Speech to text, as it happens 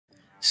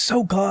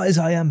So guys,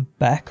 I am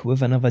back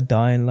with another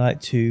Dying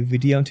Light 2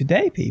 video, and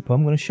today people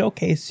I'm going to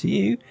showcase to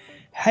you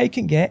how you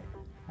can get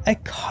a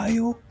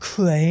Kyle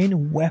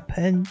Crane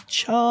weapon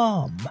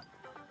charm.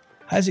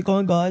 How's it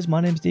going guys?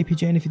 My name is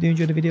DPJ, and if you do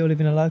enjoy the video,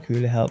 leaving a like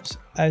really helps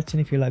out, and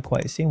if you like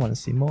what you see and want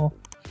to see more,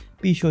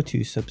 be sure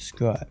to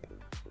subscribe.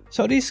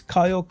 So this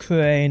Kyle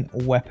Crane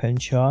weapon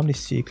charm, this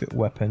secret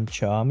weapon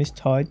charm, is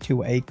tied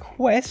to a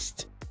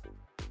quest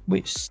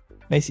which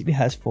basically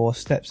has 4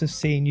 steps of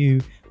seeing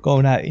you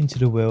going out into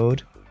the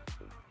world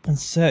and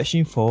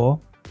searching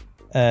for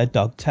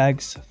dog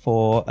tags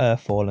for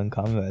fallen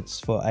comrades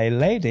for a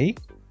lady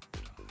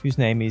whose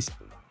name is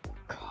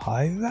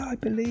Kyra, I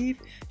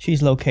believe.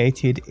 She's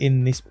located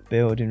in this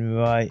building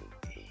right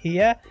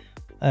here.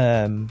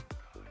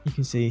 You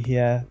can see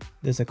here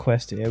there's a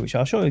quest here which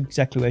I'll show you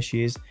exactly where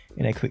she is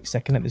in a quick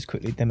second. Let me just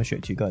quickly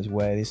demonstrate to you guys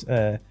where this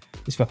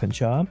weapon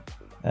charm.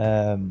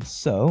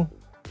 So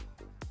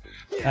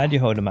how do you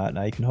hold them out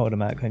now? You can hold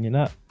them out, can you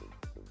not?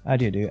 How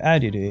do you do it? How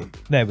do you do it?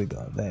 There we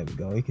go. There we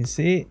go. You can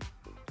see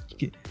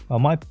it. Well,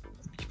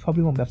 you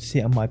probably won't be able to see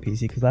it on my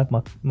PC because I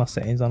have my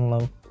settings on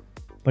low.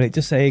 But it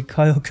just say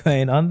Kyle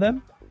Crane on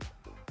them.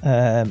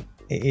 It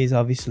is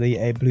obviously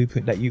a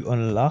blueprint that you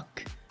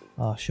unlock.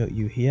 I'll show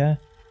you here.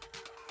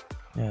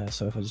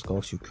 So if I just go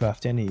to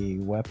craft any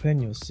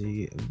weapon, you'll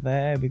see it.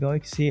 There we go.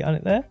 You can see it on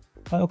it there.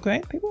 Kyle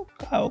Crane, people.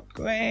 Kyle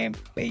Crane,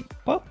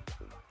 people.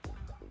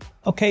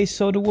 Okay,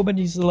 so the woman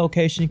is the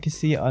location. You can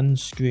see it on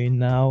screen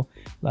now.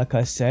 Like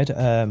I said,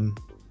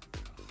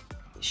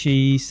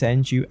 she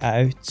sends you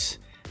out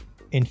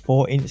in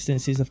 4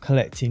 instances of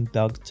collecting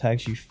dog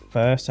tags. You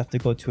first have to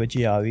go to a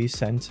GRE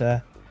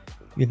center.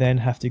 You then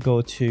have to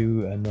go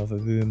to another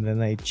room,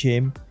 then a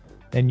gym.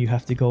 Then you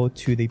have to go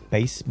to the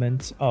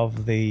basement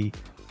of the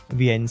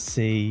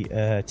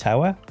VNC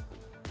tower.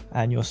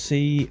 And you'll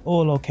see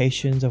all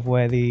locations of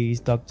where these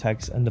dog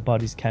tags and the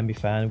bodies can be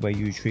found, where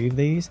you retrieve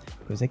these,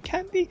 because they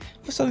can be,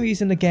 for some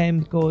reason the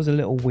game goes a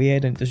little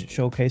weird and doesn't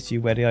showcase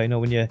you where they are. You know,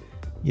 when you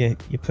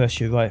press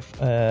your right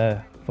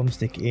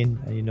thumbstick in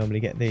and you normally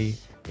get the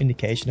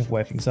indication of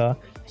where things are.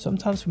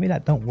 Sometimes for me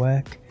that don't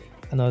work,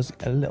 and I was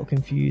a little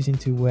confused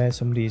into where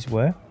some of these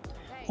were.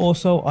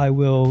 Also, I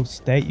will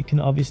state you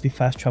can obviously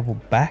fast travel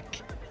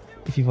back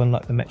if you've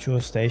unlocked the metro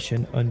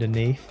station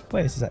underneath.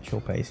 Where is this actual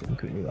place? Let me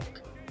quickly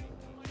look.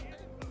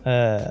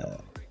 The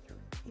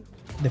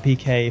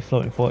PK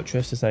floating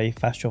fortress is a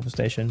fast travel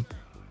station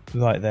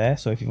right there,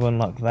 so if you've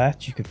unlocked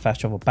that you can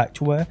fast travel back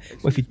to where.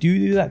 But if you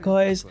do that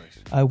guys,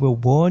 I will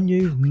warn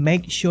you,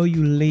 make sure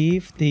you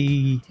leave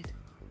the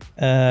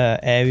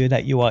area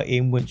that you are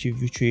in once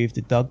you've retrieved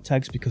the dog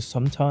tags, because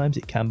sometimes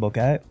it can bug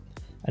out,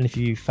 and if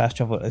you fast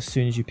travel as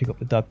soon as you pick up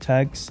the dog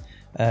tags,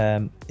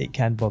 it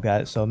can bug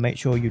out. So make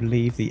sure you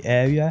leave the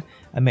area,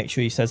 and make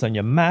sure it says on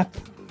your map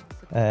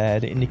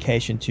the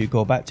indication to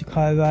go back to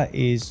Kyra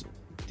is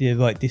the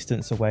right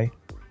distance away.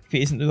 If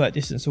it isn't the right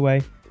distance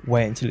away,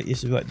 wait until it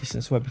is the right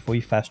distance away before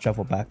you fast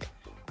travel back,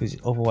 because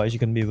otherwise you're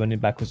going to be running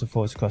backwards and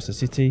forwards across the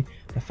city.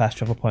 The fast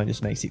travel point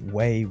just makes it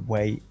way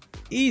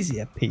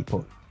easier,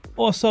 people.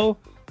 Also,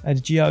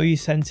 at the GRE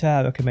center,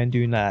 I recommend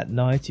doing that at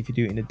night. If you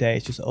do it in the day,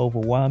 it's just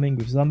overwhelming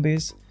with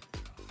zombies.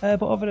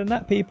 But other than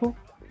that, people,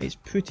 it's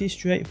pretty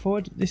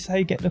straightforward. This is how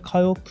you get the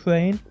Kyle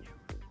Crane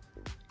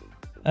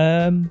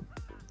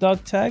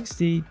dog tags,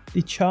 the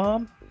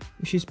charm,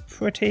 which is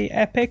pretty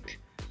epic.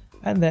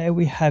 And there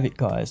we have it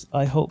guys.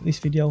 I hope this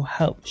video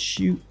helps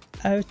you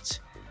out,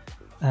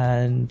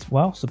 and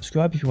well,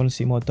 subscribe if you want to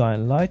see more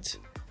Dying Light,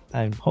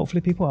 and hopefully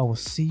people, I will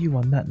see you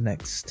on that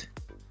next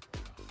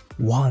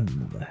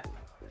one.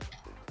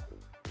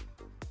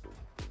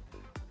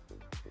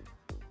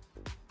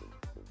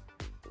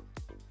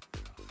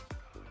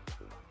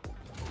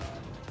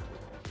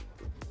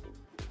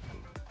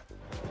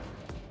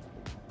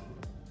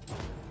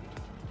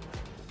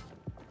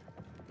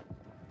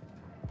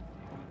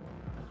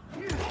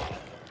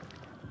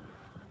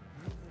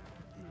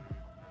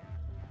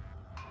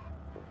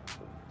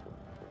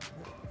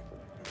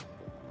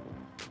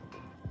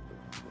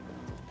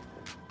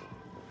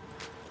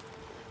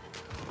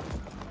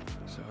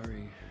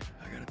 Sorry,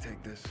 I gotta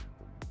take this.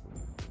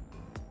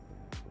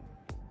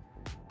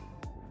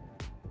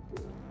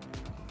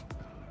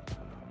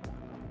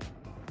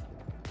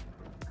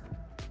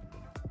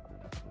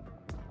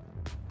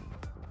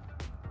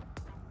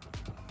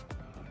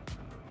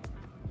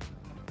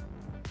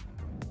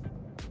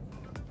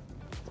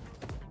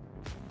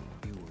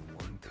 You were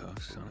one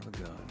tough son of a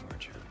gun,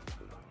 weren't you?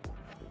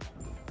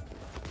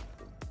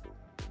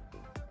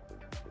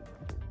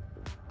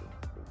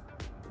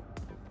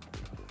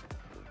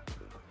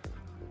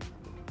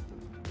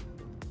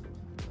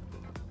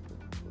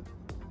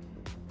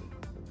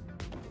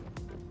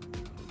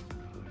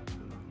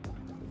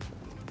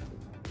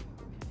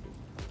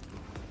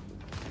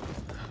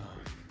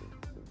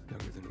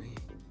 Younger than me.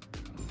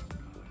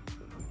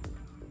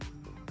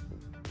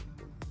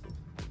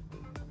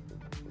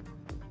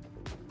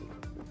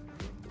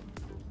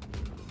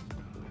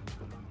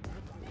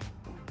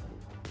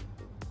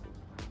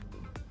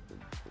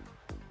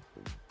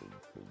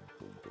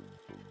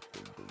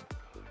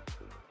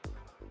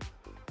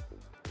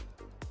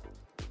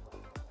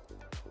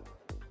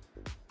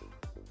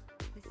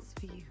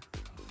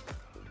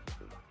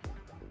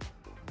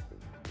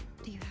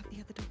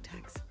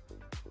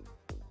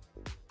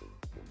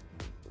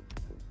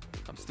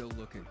 Still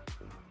looking.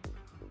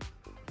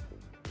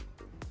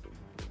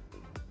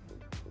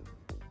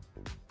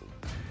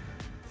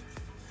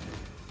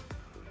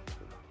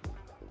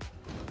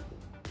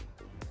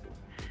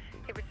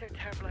 It was so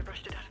terrible I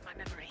brushed it out of my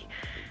memory.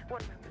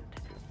 One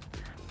moment.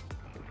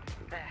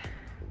 There.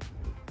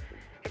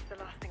 It's the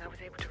last thing I was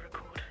able to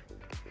record.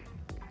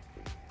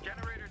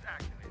 Generators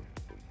activated.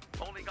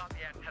 Only got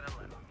the antenna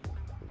left.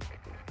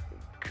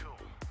 Cool.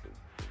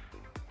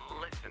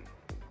 Listen,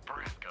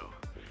 Brasco.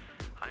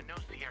 I know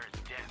Sierra's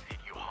death hit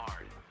you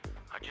hard.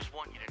 I just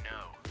want you to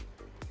know.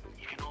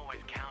 You can always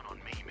count on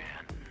me,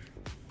 man.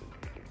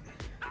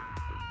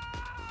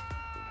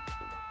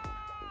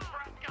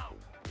 Brasco!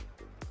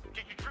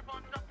 Did you trip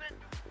on something?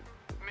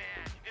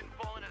 Man, you didn't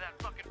fall into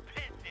that fucking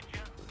pit, did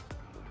you?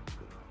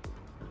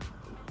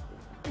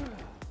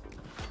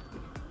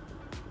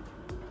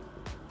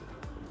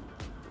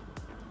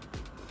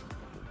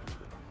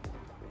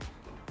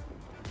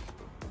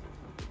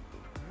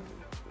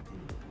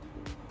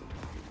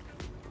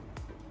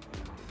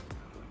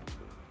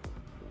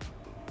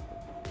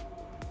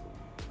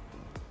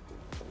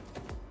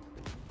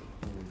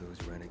 Only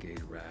those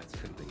renegade rats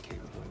could have been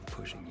capable of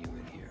pushing you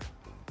in here.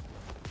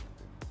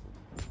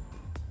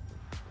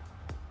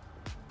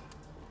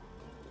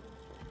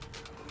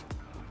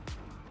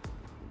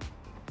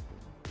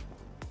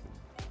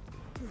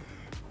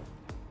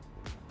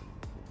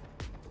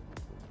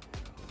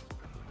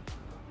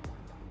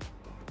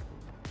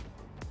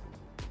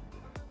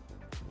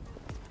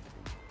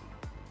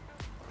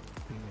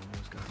 We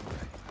almost got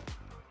away.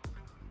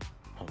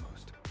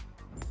 Almost.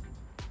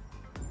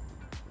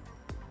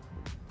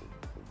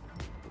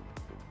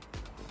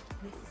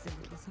 This is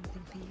a little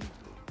something for you.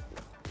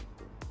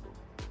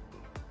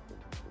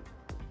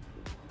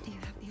 Do you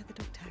have the other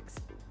dog tags?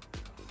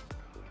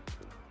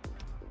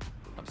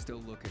 I'm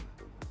still looking.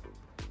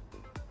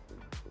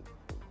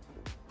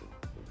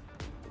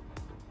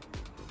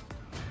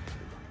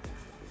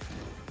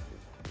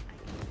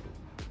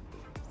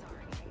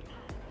 Sorry.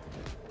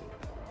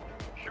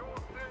 Sure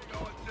thing,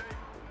 OJ.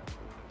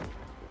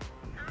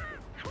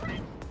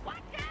 Chris,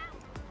 watch out!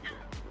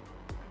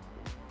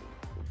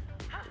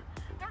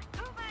 There's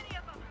too many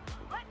of them.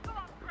 Let's go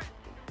up, Chris.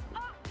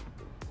 Up!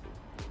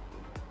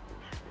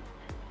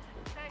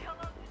 Say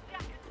hello to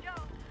Jack and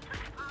Joe.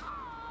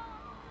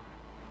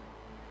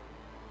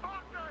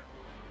 Parker!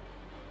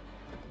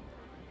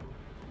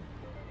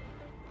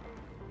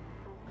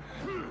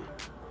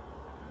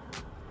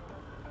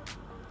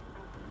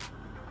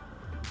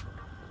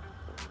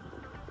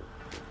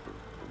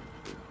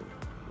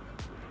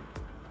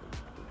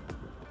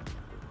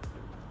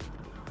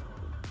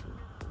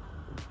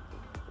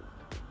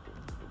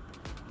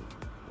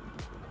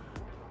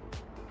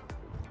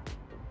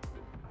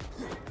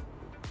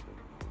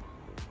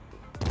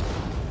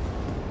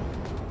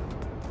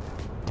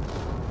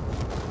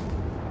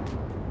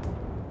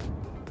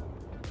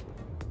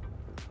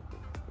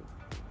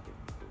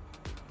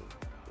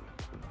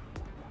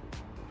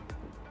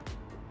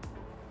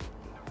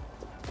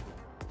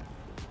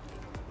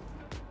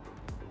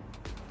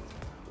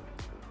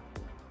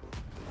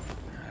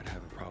 I'd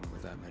have a problem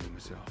with that many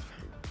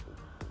myself.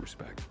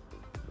 Respect.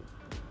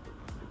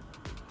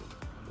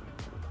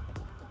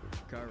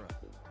 Kyra,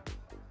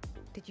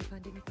 Did you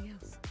find anything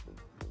else?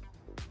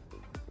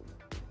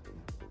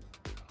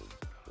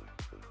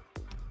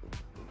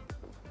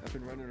 I've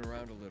been running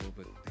around a little,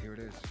 but here it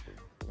is.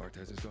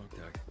 Bartez's dog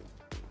tag.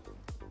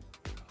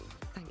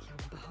 Thank you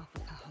on behalf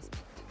of her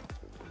husband.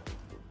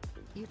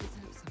 You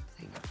deserve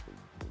something.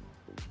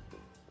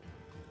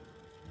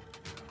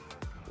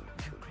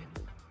 Pilgrim,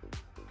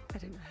 I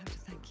don't know how to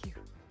thank you.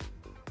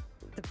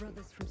 The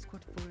brothers from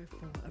Squad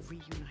 404 are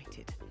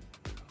reunited.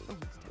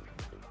 Almost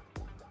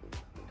everyone.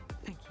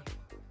 Thank you.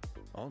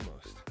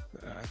 Almost.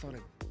 I thought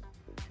it...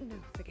 No,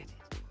 forget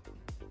it.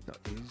 No,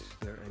 is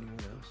there anyone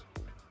else?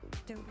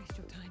 Don't waste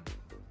your time.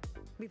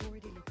 We've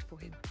already looked for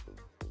him.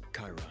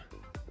 Kyra,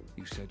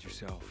 you said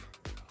yourself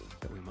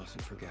that we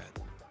mustn't forget.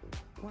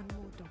 One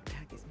more dog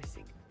tag is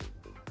missing.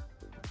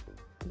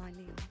 My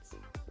Leon's.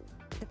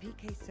 The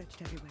PK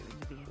searched everywhere in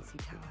the VNC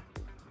tower,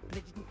 but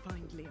they didn't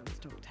find Leon's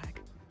dog tag.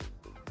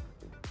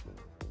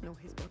 Nor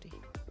his body.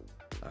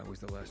 I was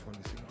the last one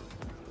to see him.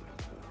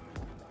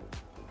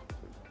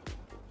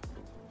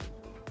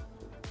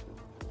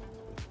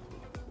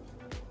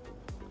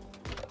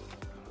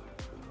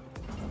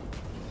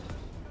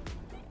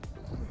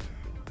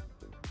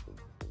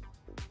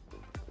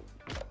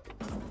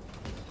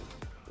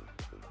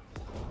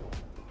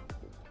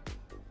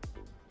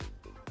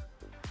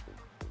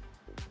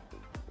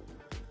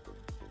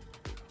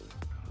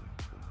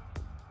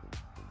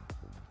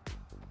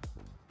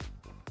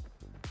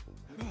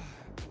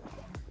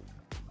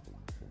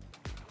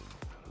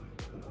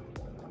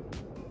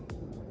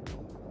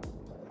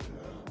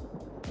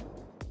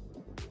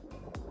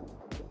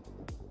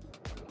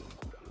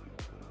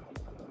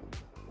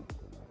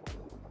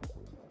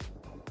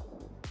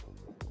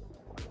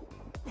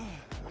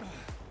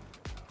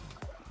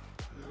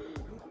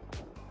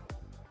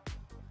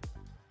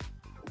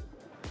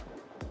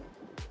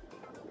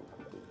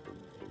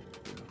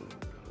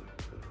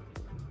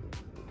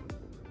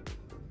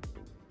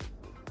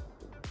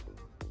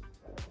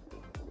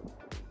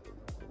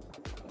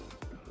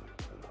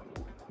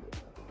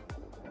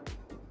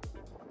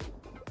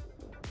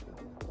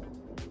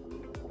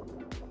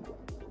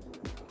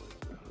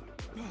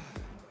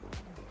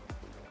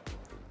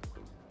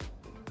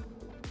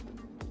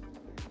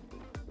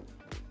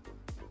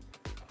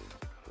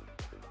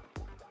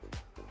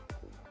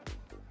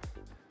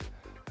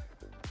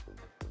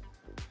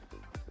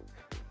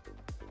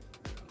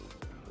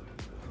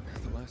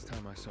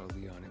 I saw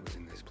Leon, it was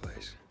in this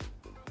place.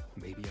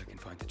 Maybe I can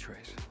find the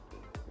trace.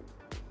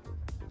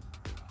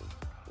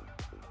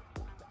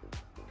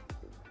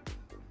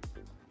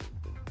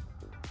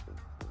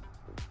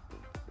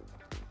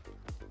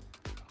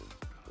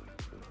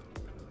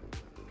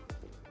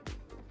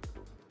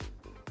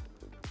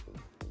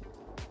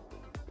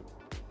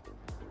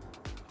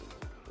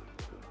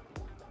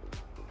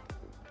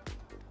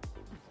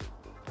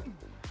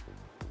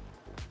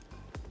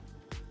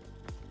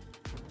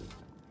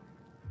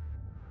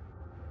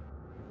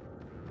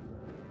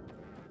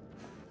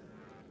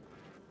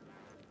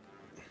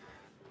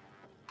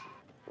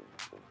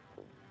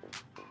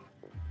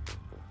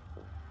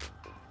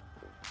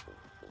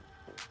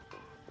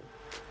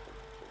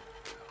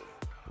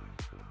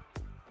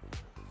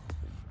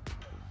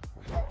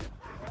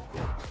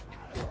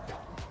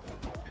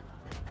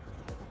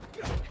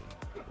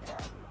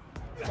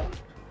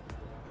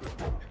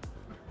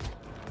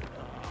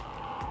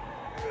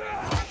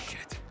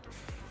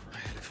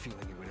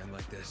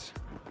 This.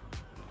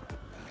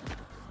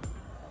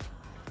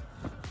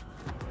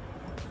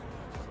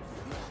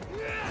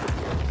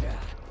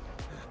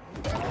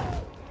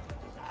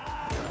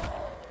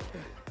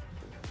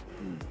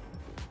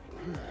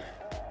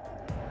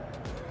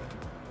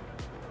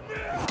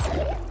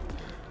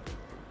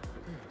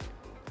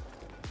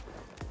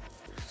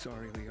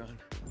 Sorry, Leon.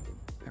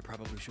 I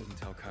probably shouldn't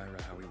tell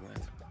Kyra how we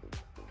went.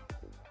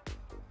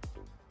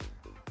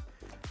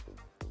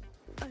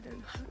 I don't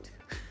know how to.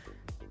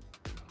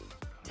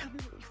 Tell me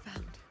what you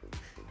found.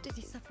 Did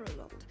he suffer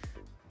a lot?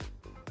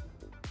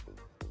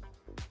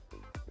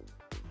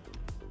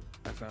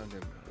 I found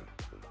him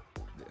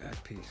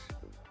at peace.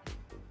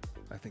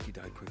 I think he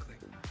died quickly.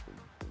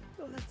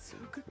 Oh, that's so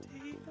good to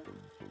hear.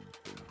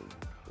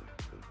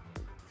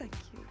 Thank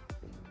you.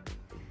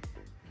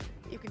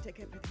 You can take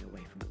everything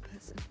away from a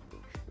person,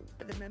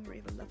 but the memory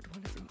of a loved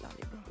one is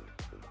invaluable.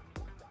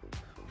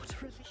 What a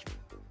relief.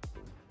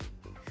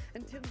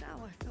 Until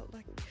now, I felt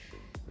like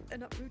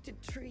an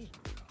uprooted tree.